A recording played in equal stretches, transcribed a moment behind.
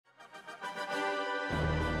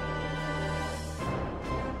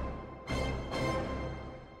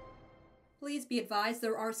Please be advised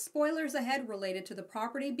there are spoilers ahead related to the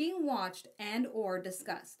property being watched and or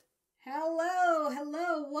discussed. Hello,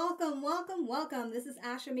 welcome. This is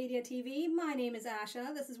Asha Media TV. My name is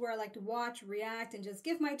Asha. This is where I like to watch, react, and just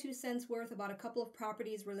give my 2 cents worth about a couple of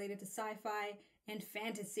properties related to sci-fi and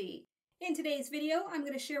fantasy. In today's video, I'm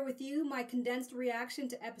going to share with you my condensed reaction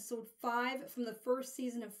to episode 5 from the first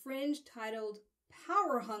season of Fringe titled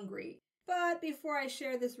Power Hungry. But before I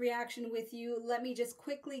share this reaction with you, let me just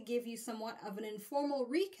quickly give you somewhat of an informal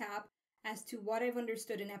recap as to what I've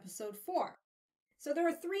understood in episode 4. So there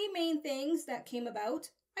are 3 main things that came about.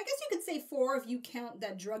 I guess you could say 4 if you count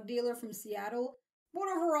that drug dealer from Seattle. But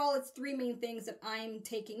overall, it's 3 main things that I'm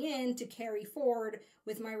taking in to carry forward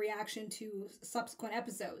with my reaction to subsequent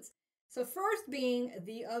episodes. So first being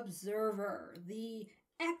the Observer, the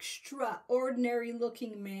extraordinary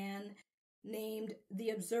looking man named the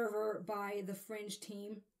Observer by the Fringe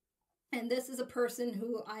team. And this is a person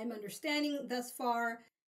who I'm understanding thus far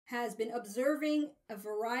has been observing a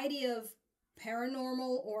variety of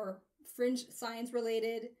paranormal or fringe science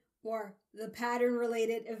related or the pattern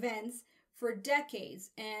related events for decades.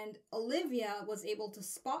 And Olivia was able to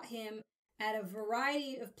spot him at a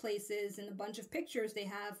variety of places in a bunch of pictures they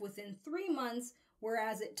have within 3 months,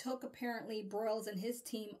 whereas it took apparently Broyles and his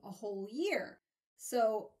team a whole year.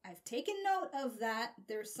 So I've taken note of that.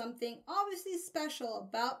 There's something obviously special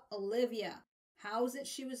about Olivia. How is it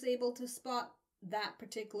she was able to spot that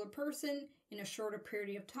particular person in a shorter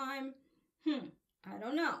period of time? I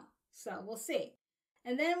don't know. So we'll see.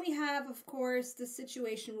 And then we have, of course, the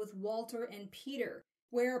situation with Walter and Peter,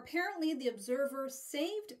 where apparently the Observer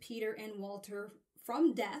saved Peter and Walter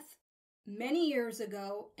from death many years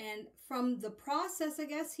ago. And from the process, I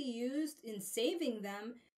guess, he used in saving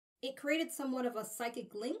them, it created somewhat of a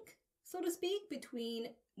psychic link, so to speak,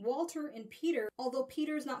 between Walter and Peter, although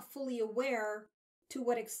Peter's not fully aware to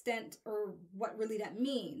what extent or what really that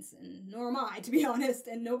means, and nor am I, to be honest,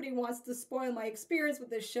 and nobody wants to spoil my experience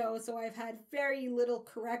with this show, so I've had very little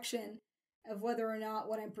correction of whether or not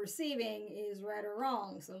what I'm perceiving is right or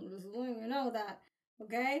wrong, so I'm just letting you know that,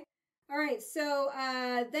 okay? Alright, so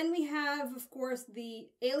then we have, of course, the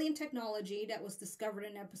alien technology that was discovered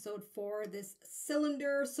in episode 4, this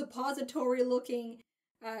cylinder, suppository-looking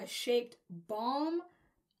shaped bomb,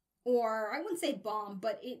 or I wouldn't say bomb,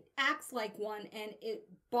 but it acts like one, and it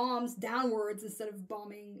bombs downwards instead of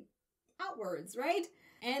bombing outwards, right?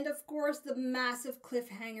 And, of course, the massive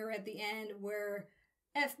cliffhanger at the end where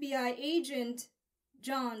FBI agent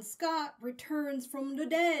John Scott returns from the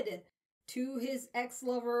dead to his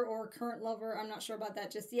ex-lover or current lover, I'm not sure about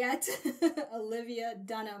that just yet, Olivia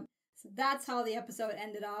Dunham. So that's how the episode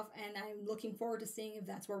ended off, and I'm looking forward to seeing if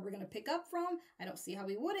that's where we're going to pick up from. I don't see how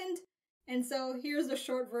we wouldn't. And so here's a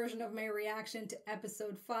short version of my reaction to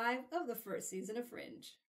episode 5 of the first season of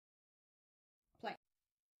Fringe. Play.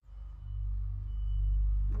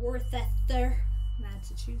 Worcester,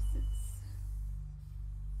 Massachusetts.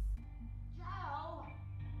 Joe!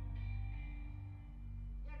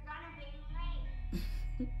 You're gonna be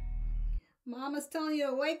late. Mama's telling you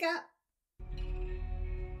to wake up.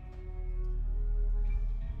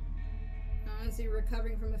 Oh, is he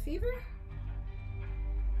recovering from a fever?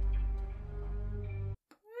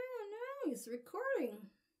 Oh no, he's recording.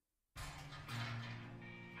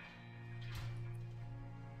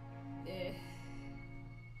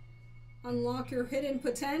 Unlock your hidden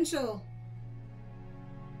potential.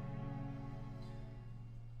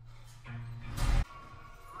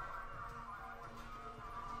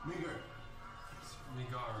 Meager.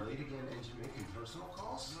 Late again, engine making personal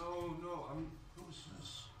calls? No, who's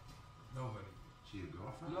this? Nobody. She a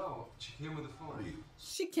girlfriend? No, she came with the phone. What are you?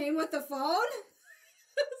 She came with the phone?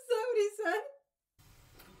 Is that what he said?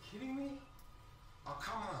 Are you kidding me? Oh,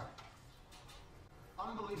 come on.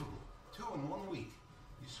 Unbelievable. 2 in 1 week.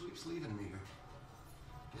 Your sweep's leaving, Meager.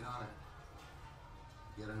 Get on it.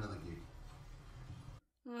 Get another gig.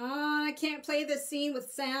 Oh, I can't play this scene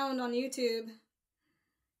with sound on YouTube.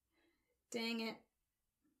 Dang it.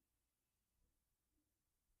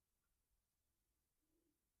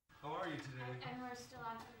 How are you today? And we're still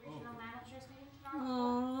at the regional managers meeting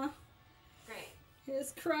tomorrow? Aww. Great.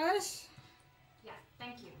 His crush? Yeah,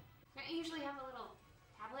 thank you. Don't you usually have a little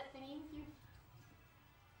tablet thingy with you?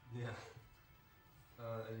 Yeah. I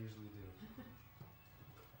usually do.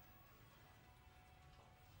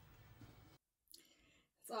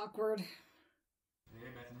 It's awkward. Hey,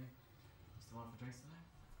 Bethany. Still on for drinks tonight?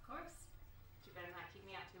 Of course. But you better not keep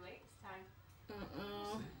me out too late this time.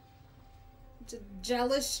 It's a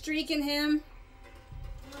jealous streak in him.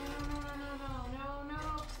 No.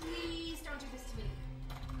 Please don't do this to me.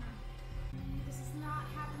 This is not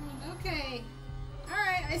happening. Okay.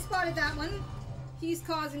 Alright, I spotted that one. He's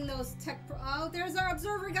causing those oh, there's our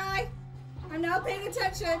observer guy. I'm now paying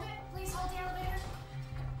attention. Hold it. Please hold the elevator.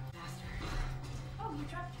 Faster. Oh, you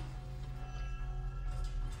dropped it.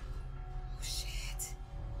 Oh, shit.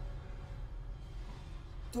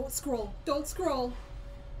 Don't scroll. Don't scroll.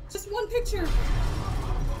 Just one picture.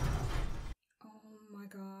 Oh my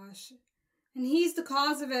gosh. And he's the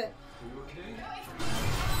cause of it. Are you okay?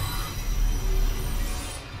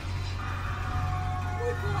 Oh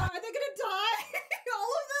my God, are they gonna die?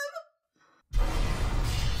 All of them?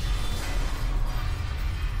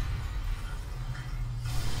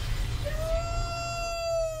 No!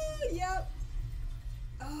 Yep.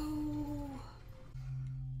 Oh.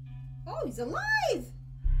 Oh, he's alive!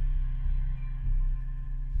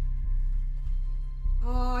 Oh,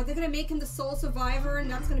 are they gonna make him the sole survivor and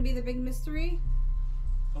that's gonna be the big mystery?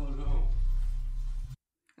 Oh no.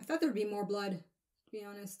 I thought there'd be more blood, to be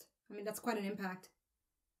honest. I mean, that's quite an impact.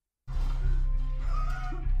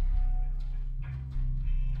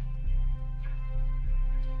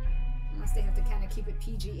 Unless they have to kind of keep it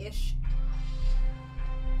PG-ish.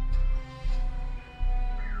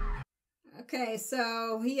 Okay,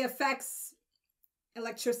 so he affects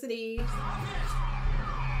electricity.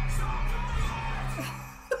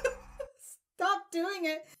 Stop doing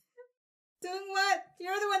it. Doing what?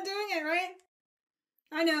 You're the one doing it, right?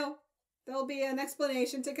 I know. There'll be an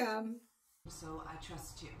explanation to come. So I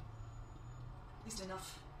trust you. At least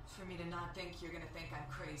enough for me to not think you're gonna think I'm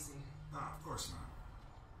crazy. No, of course not.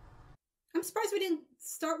 I'm surprised we didn't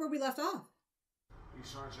start where we left off. You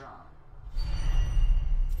saw John?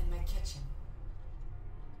 In my kitchen.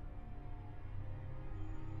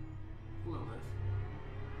 A little bit.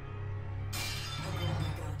 I grabbed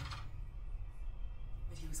my gun.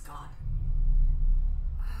 But he was gone.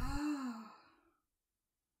 Oh.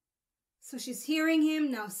 So she's hearing him,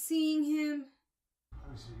 now seeing him.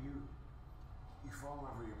 So you fall in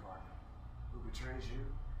love with your partner, who betrays you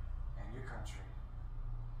and your country.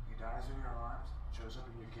 He dies in your arms, shows up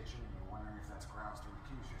in your kitchen, and you're wondering if that's grounds to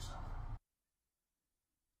accuse yourself.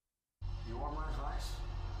 You want my advice?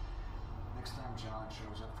 Next time John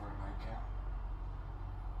shows up for a nightcap,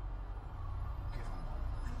 give him one.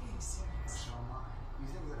 I'm being serious. So am I. You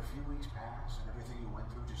think that a few weeks pass and everything you went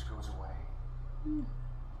through just goes away?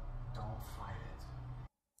 Don't fight it.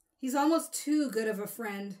 He's almost too good of a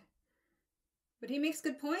friend. But he makes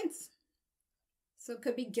good points. So it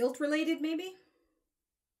could be guilt-related, maybe?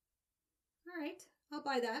 Alright, I'll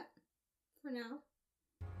buy that. For now.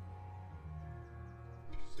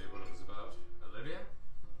 Say what it was about? Olivia?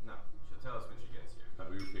 No, she'll tell us when she gets here. How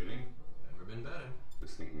are you feeling? Never been better. I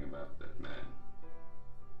was thinking about that man.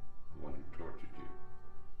 The one who tortured you.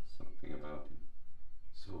 Something about him.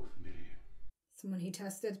 So familiar. Someone he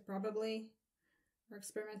tested, probably. Or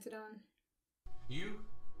experimented on. You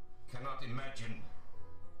cannot imagine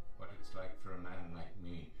what it's like for a man like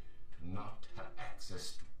me to not have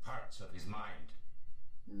access to parts of his mind.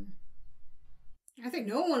 I think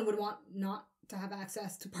no one would want not to have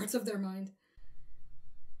access to parts of their mind.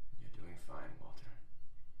 You're doing fine, Walter.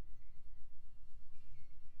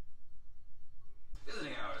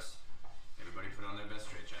 Visiting hours. Everybody put on their best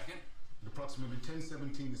straitjacket. At approximately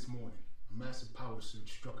 10:17 this morning, a massive power surge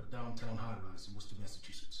struck a downtown high-rise in Worcester,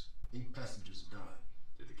 Massachusetts. 8 passengers died.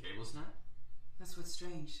 Did the cable snap? That's what's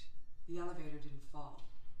strange. The elevator didn't fall.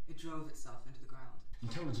 It drove itself into the ground.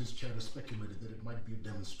 Intelligence chatter speculated that it might be a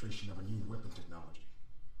demonstration of a new weapon technology.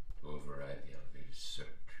 To override the elevator's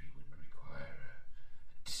circuitry would require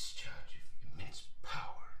a discharge of immense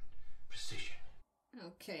power and precision.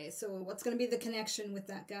 Okay, so what's going to be the connection with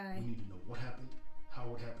that guy? We need to know what happened,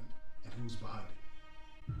 how it happened, and who's behind it.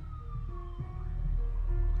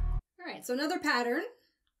 Alright, so another pattern.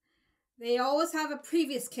 They always have a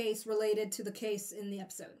previous case related to the case in the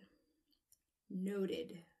episode.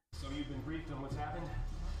 Noted. So you've been briefed on what's happened?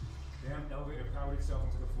 Damn elevator powered itself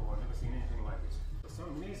into the floor. Never seen anything like it. For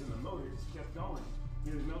some reason, the motor just kept going.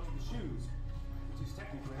 Nearly melted the shoes. Which is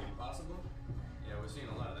technically Impossible? Yeah, we're seeing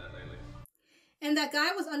a lot of that lately. And that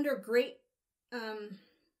guy was under great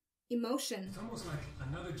emotion. It's almost like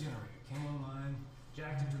another generator came online,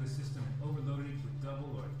 jacked into the system, and overloaded it with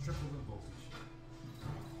double or triple the voltage.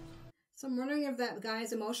 So I'm wondering if that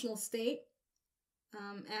guy's emotional state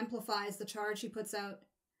amplifies the charge he puts out.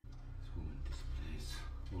 This woman displays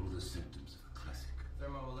all the symptoms of a classic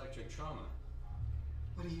Thermoelectric trauma.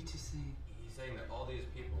 What are you two saying? He's saying that all these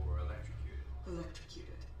people were electrocuted.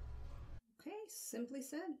 Electrocuted. Okay, simply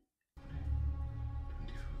said.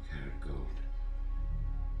 24 karat gold.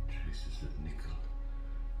 Traces of nickel.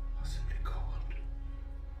 Possibly cobalt.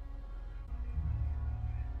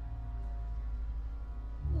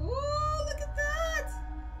 Oh, look at that!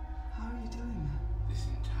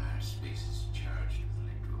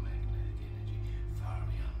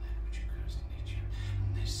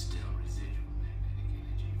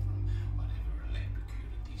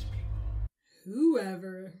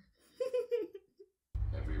 Whoever.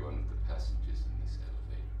 Every one of the passengers in this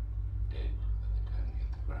elevator dead by the time we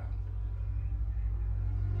hit the ground.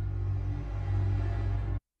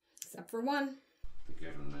 Except for one. The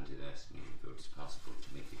government had asked me if it was possible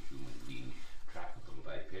to make a human being trackable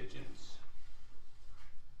by pigeons.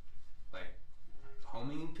 Like,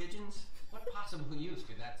 homing pigeons? What possible use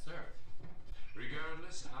could that serve?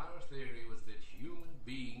 Regardless, our theory was that human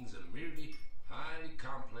beings are merely highly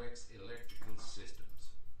complex electrical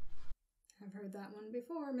systems. I've heard that one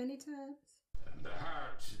before many times. And the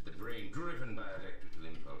heart, the brain, driven by electrical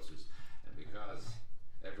impulses. And because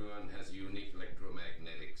everyone has a unique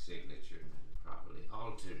electromagnetic signature, properly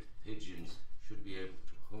altered pigeons should be able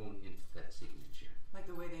to hone into that signature. Like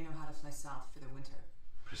the way they know how to fly south for the winter.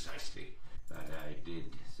 Precisely. But I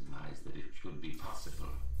did surmise that it should be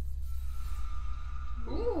possible.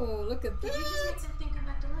 Ooh, look at that. Did you just make them think come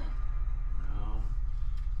back to life? No,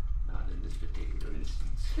 not in this particular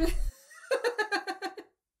instance.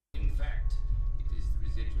 In fact, it is the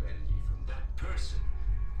residual energy from that person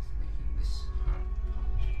that is making this heart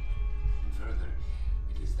pump. And further,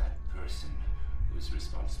 it is that person who is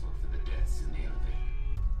responsible for the deaths in the elevator.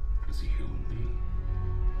 It was a human being.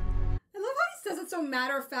 I love how he says it so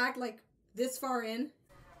matter of fact, like this far in.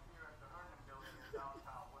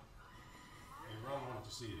 Ron wanted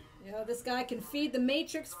to see it. Yeah, this guy can feed the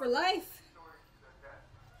Matrix for life.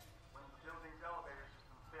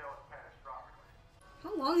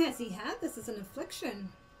 How long has he had this as an affliction?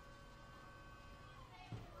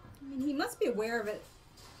 I mean, he must be aware of it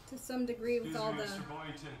to some degree with all the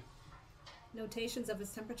notations of his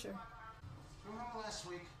temperature. Remember last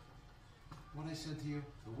week what I said to you?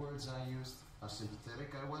 The words I used? How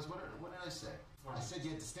sympathetic I was? What did I say? I said you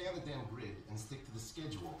had to stay on the damn grid and stick to the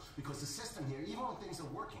schedule because the system here, even when things are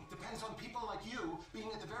working, depends on people like you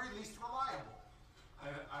being at the very least reliable.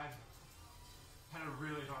 I've had a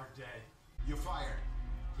really hard day. You're fired.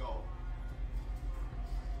 Go.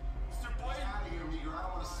 Mr. Get Boyd! out of here, Meager. I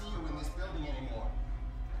don't want to see you in this building anymore.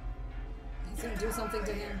 He's gonna do something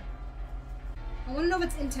to him. I want to know if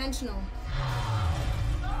it's intentional.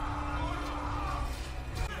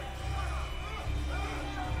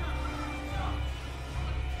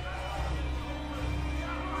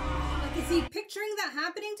 Like, is he picturing that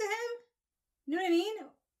happening to him? You know what I mean?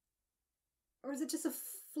 Or is it just a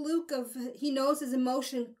fluke of he knows his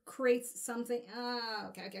emotion creates something? Ah,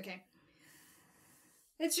 okay.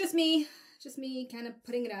 It's just me kind of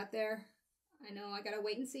putting it out there. I know I gotta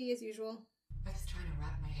wait and see as usual. I was trying to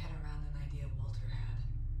wrap my head around an idea Walter had.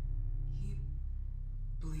 He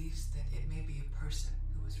believes that it may be a person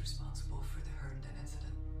who was responsible for the Herndon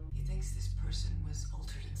incident. He thinks this person was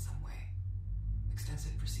altered in some way.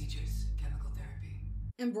 Extensive procedures, chemical therapy.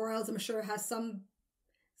 And Broyles, I'm sure, has some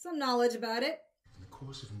knowledge about it. In the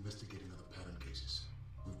course of investigating other pattern cases,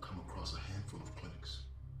 we've come across a handful of clinics,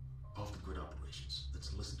 off-the-grid operations that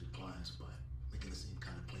solicited clients by making the same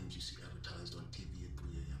kind of claims you see advertised on TV at 3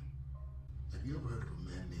 a.m. Have you ever heard of a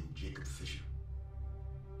man named Jacob Fisher?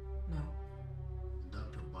 No.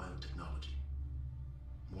 Doctor of biotechnology.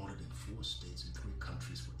 Wanted in 4 states and 3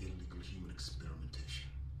 countries for illegal human experimentation.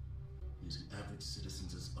 Using average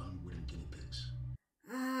citizens as unwitting guinea pigs.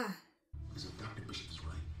 Ah. Because if Dr. Bishop is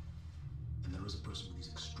right, and there is a person with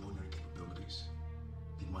these extraordinary capabilities,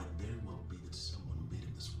 it might very well be that someone made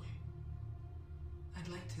him this way. I'd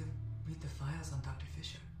like to read the files on Dr.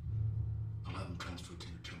 Fisher. I'll have him transferred to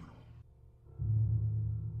your terminal.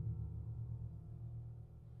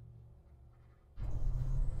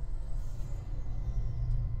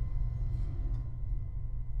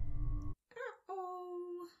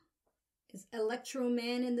 Uh-oh. Is Electro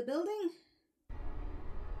Man in the building?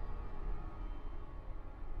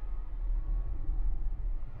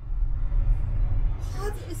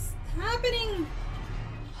 What is happening?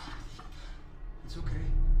 It's okay.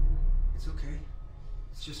 It's okay.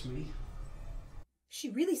 It's just me. Is she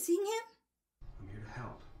really seeing him? I'm here to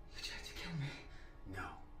help. You tried to kill me. No.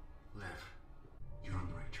 Liv, you're on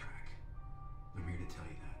the right track. I'm here to tell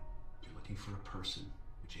you that. You're looking for a person,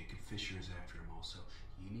 but Jacob Fisher is after him also.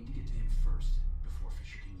 You need to get to him first before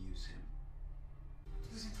Fisher can use him.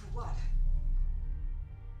 Use him for what?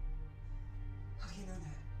 How do you know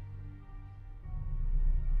that?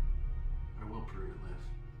 I will prove it, Liv.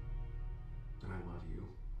 And I love you.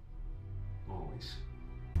 Always.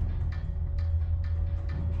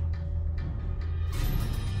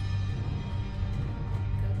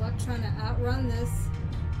 Good luck trying to outrun this.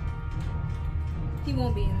 He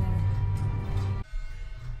won't be in there.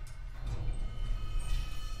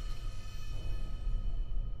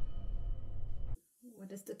 What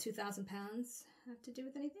does the 2,000 pounds have to do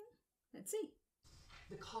with anything? Let's see.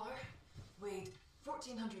 The car weighed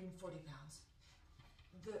 1,440 pounds.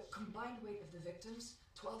 The combined weight of the victims,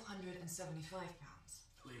 1,275 pounds.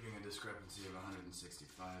 Leaving a discrepancy of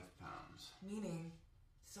 165 pounds. Meaning,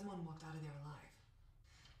 someone walked out of there alive.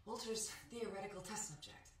 Walter's theoretical test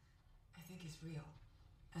subject, I think, is real.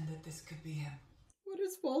 And that this could be him. What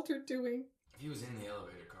is Walter doing? If he was in the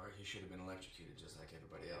elevator car, he should have been electrocuted just like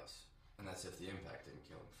everybody else. And that's if the impact didn't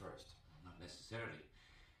kill him first. Not necessarily.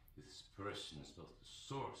 This person is both the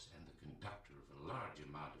source and the conductor of a large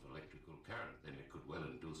amount of electrical current, then it could well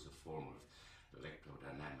induce a form of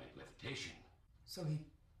electrodynamic levitation. So he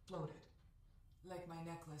floated. Like my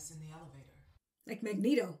necklace in the elevator. Like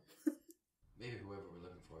Magneto. Maybe whoever we're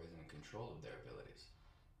looking for isn't in control of their abilities.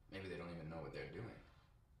 Maybe they don't even know what they're doing.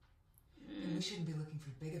 And we shouldn't be looking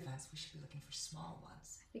for big events, we should be looking for small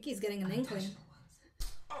ones. I think he's getting an inkling. Unintentional ones.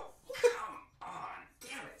 Oh, come on!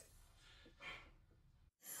 Damn it!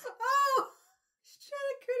 Oh! She's trying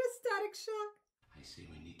to create a static shock. I say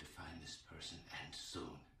we need to find this person, and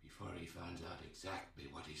soon, before he finds out exactly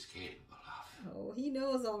what he's capable of. Oh, he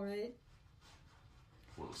knows all right.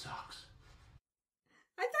 Full socks.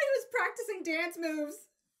 I thought he was practicing dance moves.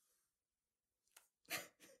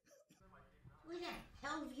 Where the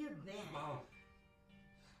hell have you been? Mom,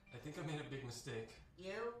 I think I made a big mistake.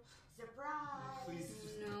 You? Surprise! Please,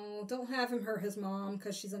 just... No, don't have him hurt his mom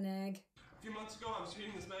because she's an egg. A few months ago, I was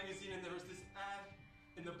reading this magazine and there was this ad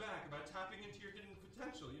in the back about tapping into your hidden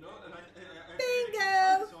potential, you know? And I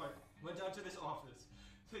Bingo! So I went down to this office.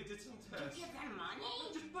 They did some tests. Did you give them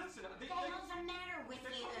money? Just listen. What the hell's the matter with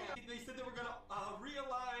you? They said they were going to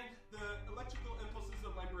realign the electrical impulses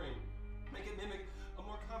of my brain. Make it mimic a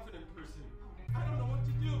more confident person. I don't know what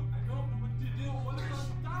to do. I don't know what to do. What if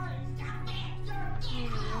I'm dying? Stop it! You're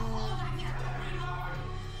dead! Hold on your heart!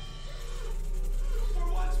 For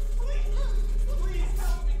once, please! Please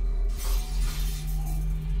help me!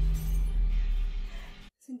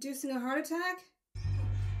 Is he inducing a heart attack?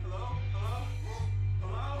 Hello? Hello?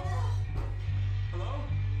 Hello? Hello?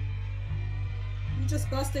 You just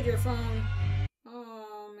busted your phone.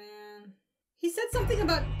 Oh, man. He said something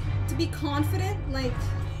about to be confident, like...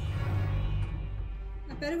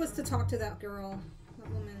 I bet it was to talk to that girl, that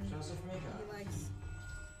woman Joseph Mega. he likes.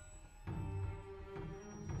 You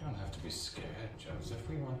don't have to be scared, Joseph.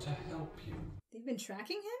 We want to help you. They've been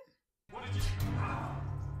tracking him? What did you...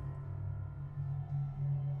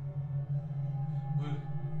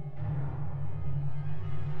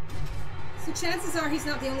 So chances are he's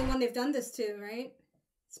not the only one they've done this to, right?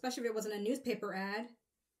 Especially if it wasn't a newspaper ad.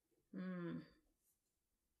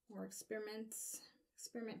 More experiment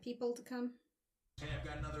people to come. Hey, I've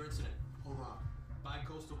got another incident. Hold on.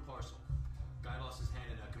 Bi-coastal parcel. Guy lost his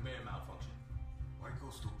hand in a conveyor malfunction.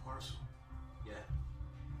 Bi-coastal parcel. Yeah.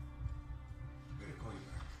 I gotta call you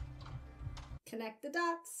back. Connect the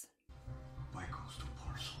dots. Bi-coastal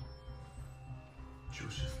parcel.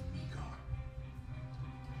 Joseph Meagar.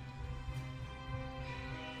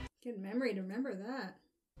 Good memory to remember that.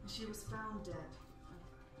 She was found dead.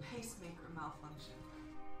 A pacemaker malfunction.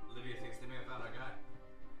 Olivia thinks they may have found our guy.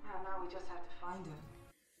 Yeah, now we just have to find him.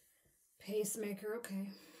 Pacemaker,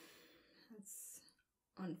 okay. That's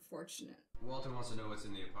unfortunate. Walter wants to know what's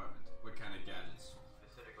in the apartment. What kind of gadgets?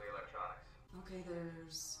 Specifically electronics. Okay,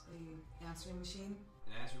 there's a answering machine.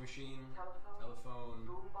 An answering machine. Telephone.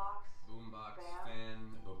 Boombox.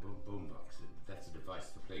 Fan. Boombox. That's a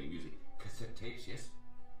device for playing music. Cassette tapes, yes?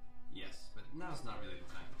 Yes, but now's not really the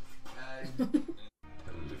time.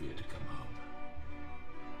 Tell Olivia to come home.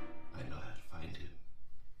 I know how to find him.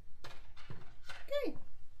 Okay.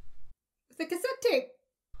 With a cassette tape.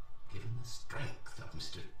 Given the strength of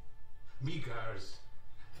Mr. Meagar's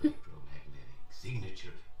electromagnetic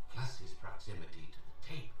signature, plus his proximity to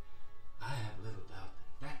the tape, I have little doubt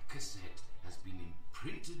that that cassette has been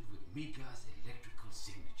imprinted with Meagar's electrical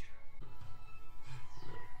signature.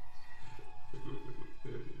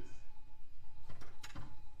 There it is.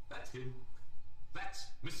 That's him. That's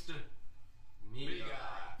Mr.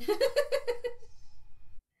 Meagar.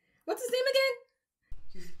 What's his name again?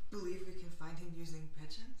 You believe we can find him using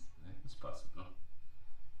pigeons? It's possible.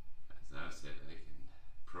 As I've said, I can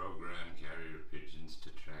program carrier pigeons to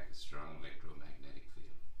track a strong electromagnetic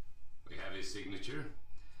field. We have his signature.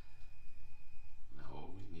 Now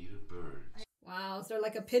all we need are birds. Wow, is there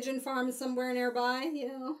like a pigeon farm somewhere nearby, you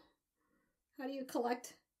know? How do you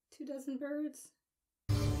collect 24 birds?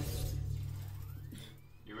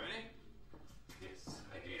 You ready? Yes,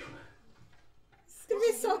 ideal. It's gonna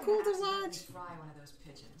be so cool to watch. Fry one of those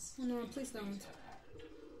pigeons. Oh, no, please don't.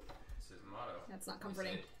 It's his motto. That's not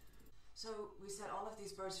comforting. So we set all of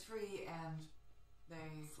these birds free and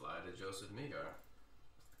they... Fly to Joseph Meagar.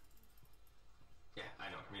 Yeah, I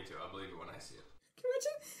know, me too. I'll believe it when I see it. Can you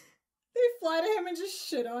imagine? They fly to him and just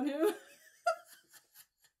shit on him.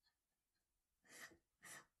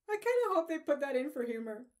 I kind of hope they put that in for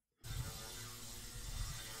humor.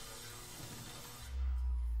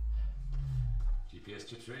 GPS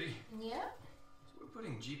chips ready? Yeah? So we're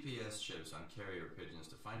putting GPS chips on carrier pigeons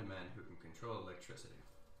to find a man who can control electricity.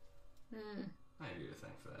 I have you to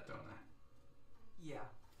thank for that, don't I? Yeah,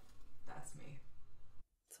 that's me.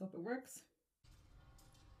 Let's hope it works.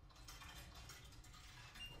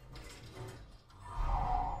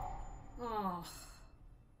 Oh.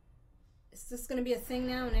 Is this gonna be a thing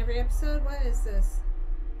now in every episode? What is this?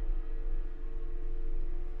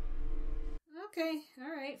 Okay,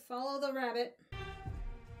 alright, follow the rabbit.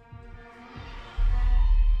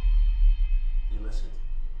 You listened.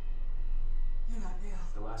 You're not real.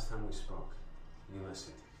 The last time we spoke, you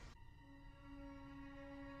listened.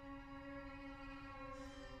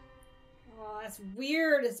 Oh, that's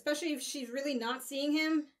weird, especially if she's really not seeing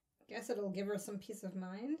him. Guess it'll give her some peace of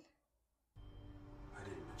mind. I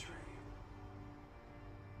didn't betray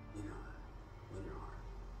you. You know that. In your heart.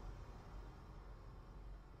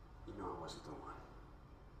 You know I wasn't the one.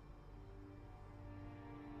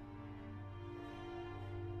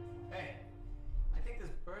 Hey, I think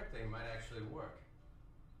this bird thing might actually work.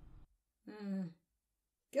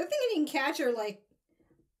 Good thing he didn't catch her, like,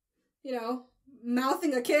 you know,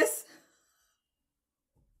 mouthing a kiss.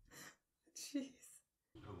 Jeez.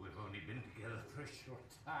 But we've only been together for a short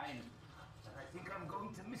time, and I think I'm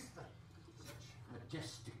going to miss them. Such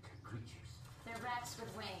majestic creatures. They're rats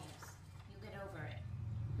with wings. You'll get over it.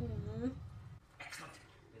 Excellent.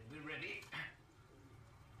 Then we're ready.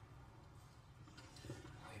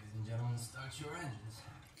 Ladies and gentlemen, start your engines.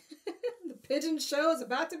 The pigeon show is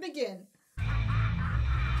about to begin.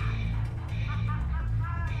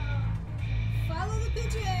 Follow the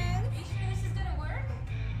pigeon. Are you sure this is gonna work?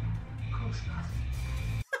 Of course not.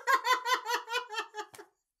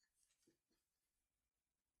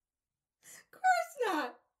 Of course not.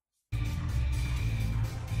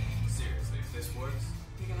 Seriously, if this works?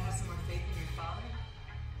 You're gonna have some more faith in your father?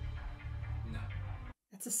 No.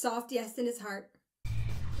 That's a soft yes in his heart.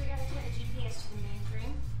 We gotta tie the GPS to the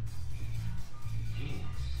mainframe.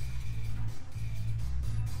 Genius.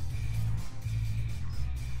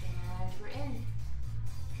 And we're in.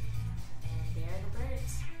 And there are the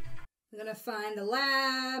birds. We're gonna find the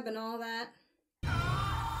lab and all that.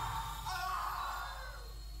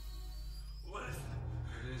 What is that?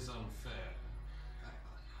 It is unfair.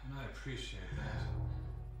 And I appreciate that.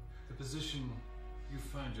 The position you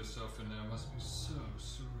find yourself in now must be so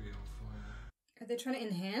surreal for you. Are they trying to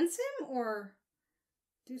enhance him or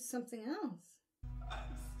do something else?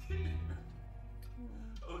 I'm scared.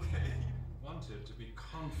 Okay. Wanted to be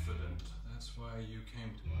confident. That's why you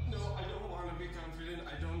came to us. No, I don't want to be confident.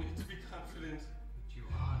 I don't need to be confident. But you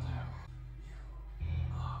are now. You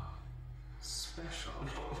are special.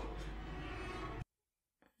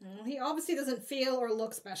 Well, he obviously doesn't feel or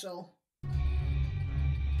look special.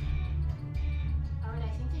 Alright, I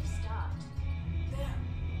think they've stopped. There.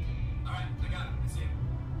 All right, I got it. I see it.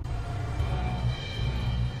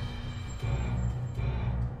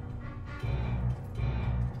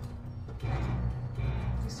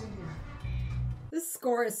 Who's in here? This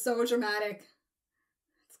score is so dramatic.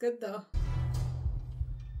 It's good though.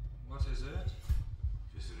 What is it?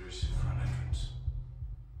 Visitors, front entrance.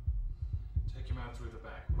 Take him out through the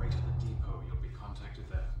back. Wait at the depot. You'll be contacted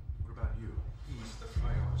there. What about you? He's the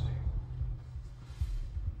priority.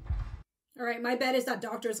 Alright, my bet is that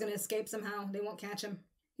doctor is gonna escape somehow. They won't catch him.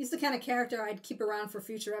 He's the kind of character I'd keep around for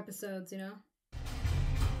future episodes, you know?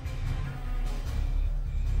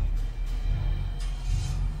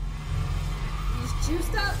 He's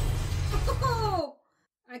juiced up! Oh!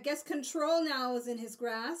 I guess control now is in his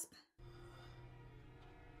grasp.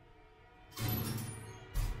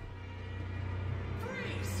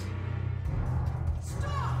 Freeze!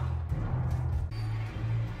 Stop!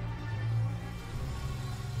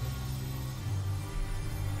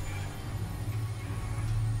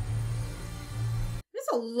 There's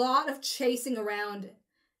a lot of chasing around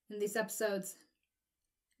in these episodes.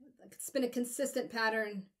 Like, it's been a consistent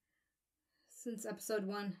pattern since episode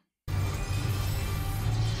 1.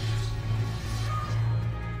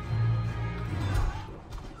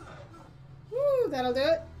 Woo, that'll do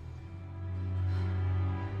it.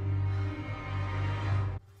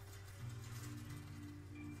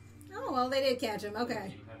 Oh, well, they did catch him.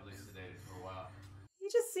 Okay. Keep heavily sedated for a while. He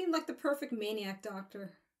just seemed like the perfect maniac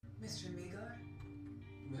doctor. Mr. Meagard,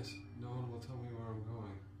 Miss, no one will tell me where I'm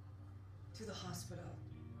going. to the hospital.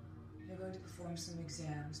 They're going to perform some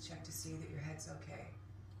exams, check to see that your head's okay.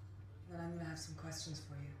 But I'm gonna have some questions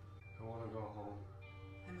for you. I want to go home.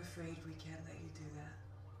 I'm afraid we can't let you do that.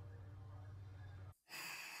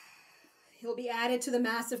 He'll be added to the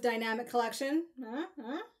massive dynamic collection.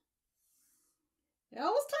 It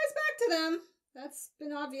always ties back to them. That's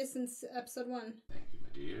been obvious since episode 1. Thank you, my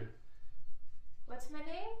dear. What's my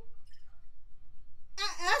name?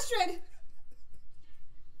 Astrid!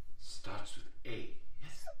 Starts with A,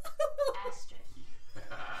 yes? Astrid.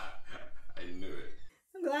 I knew it.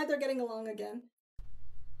 I'm glad they're getting along again.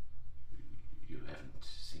 You haven't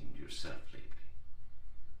seen yourself lately.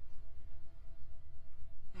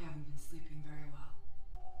 I haven't been sleeping very well.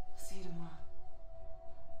 See you tomorrow.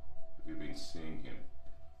 Have you been seeing him?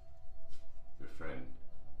 Your friend,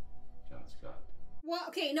 John Scott. Well,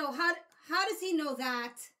 okay, no, how does he know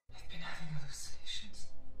that? I've been having hallucinations.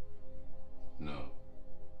 No.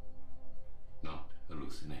 Not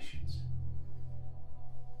hallucinations.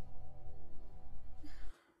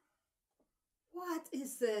 What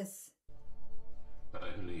is this? But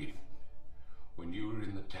I believe when you were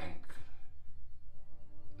in the tank,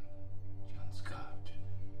 John Scott,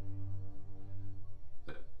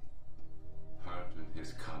 that part of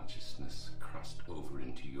his consciousness crossed over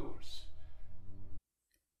into yours.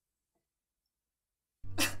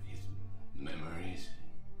 His memories,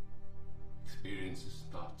 experiences,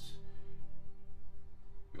 thoughts.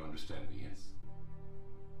 You understand me, yes?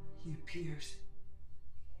 He appears.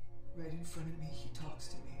 Right in front of me, he talks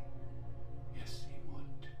to me. Yes, he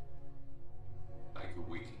would. Like a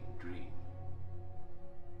waking dream.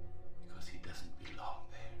 Because he doesn't belong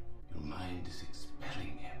there. Your mind is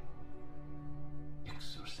expelling him.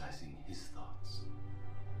 Exorcising his thoughts.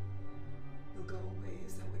 He'll go away,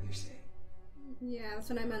 is that what you're saying? Yeah, that's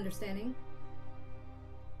what I'm understanding.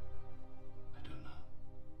 I don't know.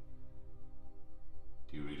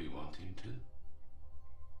 Do you really want him to?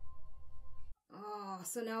 Oh,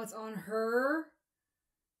 so now it's on her?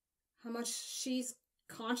 How much she's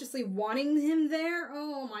consciously wanting him there?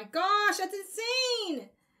 Oh my gosh, that's insane!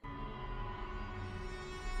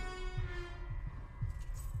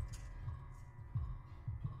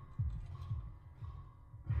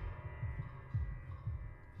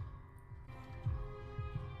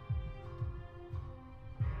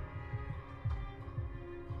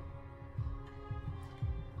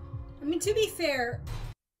 I mean, to be fair,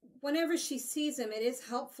 whenever she sees him, it is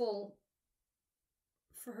helpful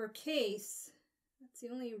for her case. That's the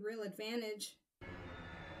only real advantage.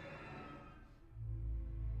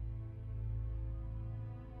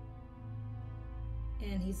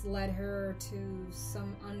 And he's led her to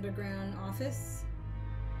some underground office.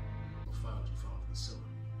 The files you found in the cellar.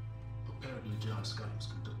 Apparently, John Scott was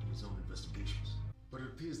conducting his own investigations. But it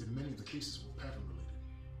appears that many of the cases were pattern related.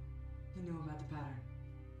 He knew about the pattern.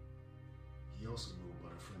 He also knew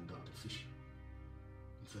about our friend Dr. Fisher.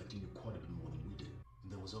 In fact, he knew quite a bit more than we did.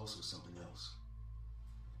 And there was also something else.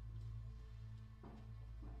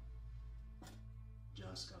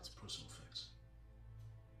 John Scott's personal effects.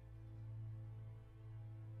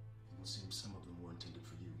 It would seem some of them were intended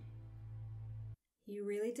for you. He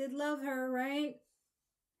really did love her, right?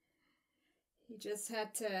 He just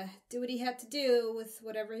had to do what he had to do with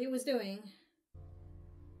whatever he was doing.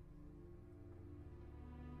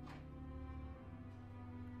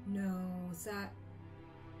 No, is that...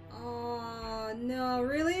 Oh, no,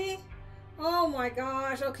 really? Oh my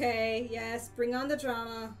gosh, okay, yes, bring on the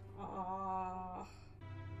drama. Oh,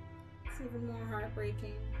 it's even more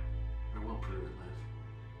heartbreaking. I want private life.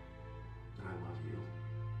 And I love you.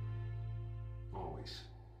 Always.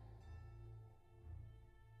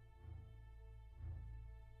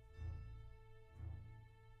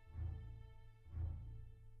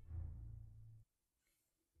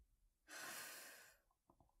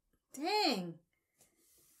 Dang.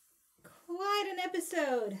 Quite an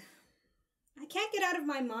episode. I can't get out of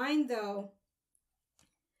my mind, though,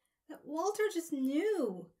 that Walter just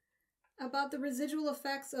knew about the residual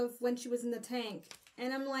effects of when she was in the tank.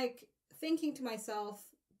 And I'm like thinking to myself,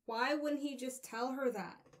 why wouldn't he just tell her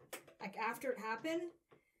that? Like after it happened?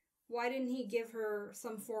 Why didn't he give her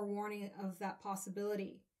some forewarning of that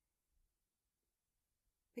possibility?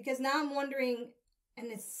 Because now I'm wondering,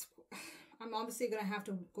 and I'm obviously going to have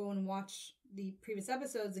to go and watch the previous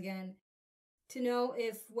episodes again to know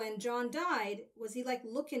if when John died, was he like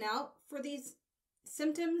looking out for these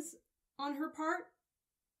symptoms on her part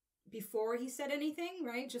before he said anything,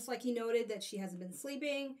 right? Just like he noted that she hasn't been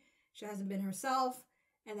sleeping, she hasn't been herself.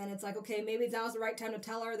 And then it's like, okay, maybe now's the right time to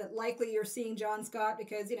tell her that likely you're seeing John Scott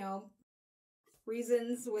because, you know,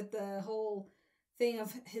 reasons with the whole thing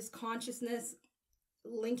of his consciousness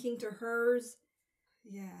linking to hers.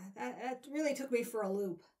 Yeah, that really took me for a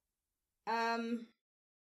loop.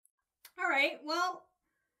 All right, well,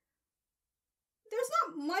 there's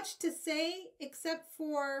not much to say except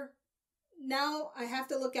for now I have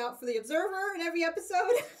to look out for the Observer in every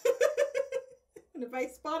episode. And if I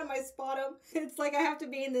spot him, I spot him. It's like I have to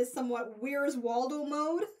be in this somewhat Where's Waldo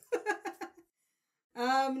mode.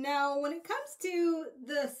 Now, when it comes to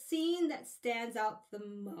the scene that stands out the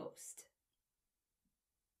most,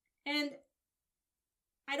 and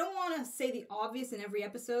I don't want to say the obvious in every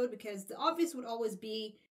episode because the obvious would always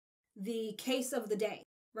be the case of the day,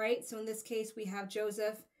 right? So in this case, we have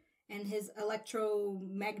Joseph and his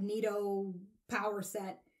electromagneto power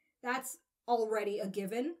set. That's already a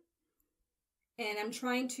given. And I'm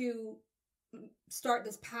trying to start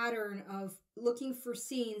this pattern of looking for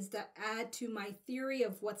scenes that add to my theory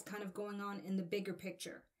of what's kind of going on in the bigger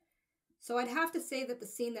picture. So I'd have to say that the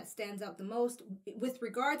scene that stands out the most with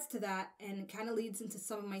regards to that, and it kind of leads into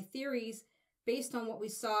some of my theories based on what we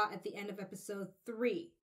saw at the end of episode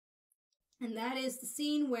 3. And that is the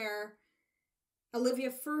scene where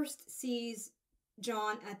Olivia first sees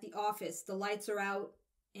John at the office. The lights are out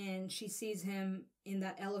and she sees him in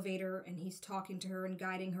that elevator and he's talking to her and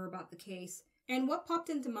guiding her about the case. And what popped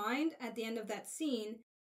into mind at the end of that scene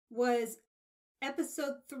was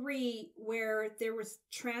episode 3, where there was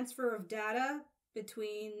transfer of data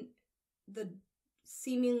between the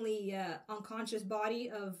seemingly unconscious body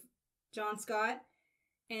of John Scott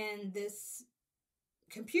and this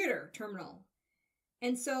computer terminal.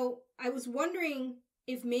 And so I was wondering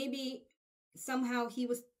if maybe somehow he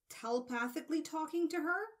was telepathically talking to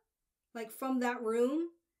her, like from that room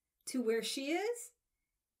to where she is,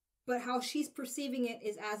 but how she's perceiving it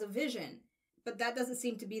is as a vision. But that doesn't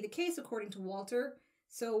seem to be the case according to Walter.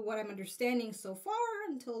 So what I'm understanding so far,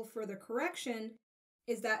 until further correction,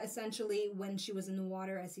 is that essentially when she was in the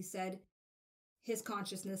water, as he said, his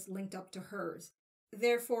consciousness linked up to hers.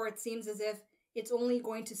 Therefore, it seems as if it's only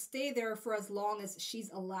going to stay there for as long as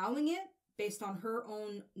she's allowing it, based on her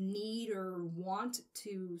own need or want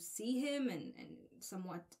to see him and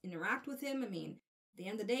somewhat interact with him. I mean, at the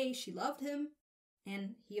end of the day, she loved him,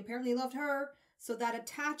 and he apparently loved her. So that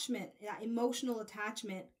attachment, that emotional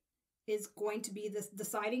attachment, is going to be this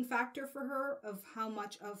deciding factor for her of how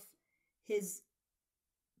much of his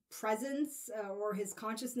presence or his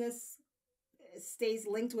consciousness stays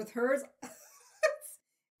linked with hers. It's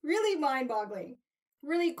really mind-boggling.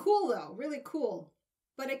 Really cool, though. Really cool.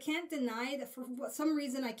 But I can't deny that for some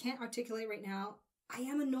reason I can't articulate right now, I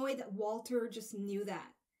am annoyed that Walter just knew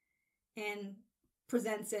that and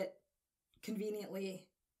presents it conveniently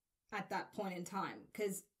at that point in time.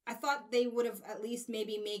 Because I thought they would have at least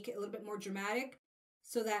maybe make it a little bit more dramatic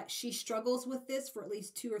so that she struggles with this for at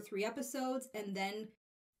least 2 or 3 episodes and then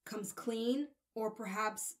comes clean, or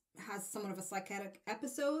perhaps has somewhat of a psychotic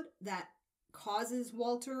episode that causes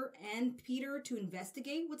Walter and Peter to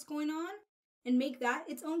investigate what's going on and make that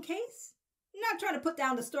its own case. I'm not trying to put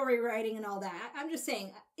down the story writing and all that. I'm just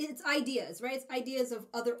saying it's ideas, right? It's ideas of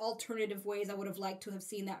other alternative ways I would have liked to have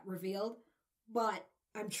seen that revealed. But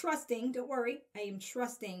I'm trusting, don't worry, I am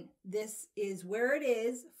trusting this is where it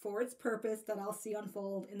is for its purpose that I'll see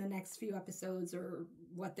unfold in the next few episodes or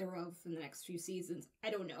what thereof in the next few seasons.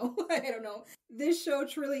 I don't know. I don't know. This show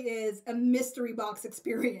truly is a mystery box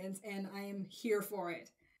experience and I am here for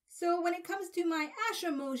it. So when it comes to my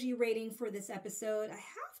Ashamoji rating for this episode, I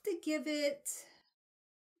have to give it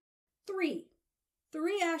 3.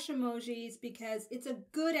 3 Ashamojis because it's a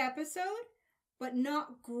good episode, but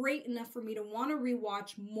not great enough for me to want to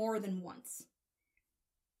rewatch more than once.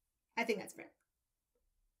 I think that's fair.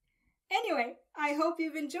 Anyway, I hope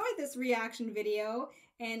you've enjoyed this reaction video,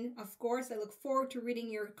 and of course, I look forward to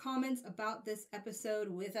reading your comments about this episode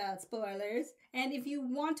without spoilers. And if you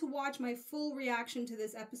want to watch my full reaction to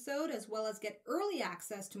this episode, as well as get early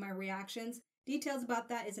access to my reactions, details about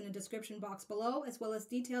that is in the description box below, as well as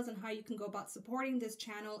details on how you can go about supporting this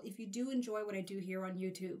channel if you do enjoy what I do here on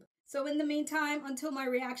YouTube. So in the meantime, until my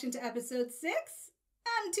reaction to episode 6,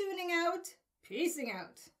 I'm tuning out, peacing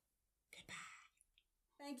out.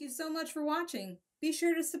 Goodbye. Thank you so much for watching. Be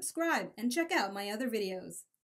sure to subscribe and check out my other videos.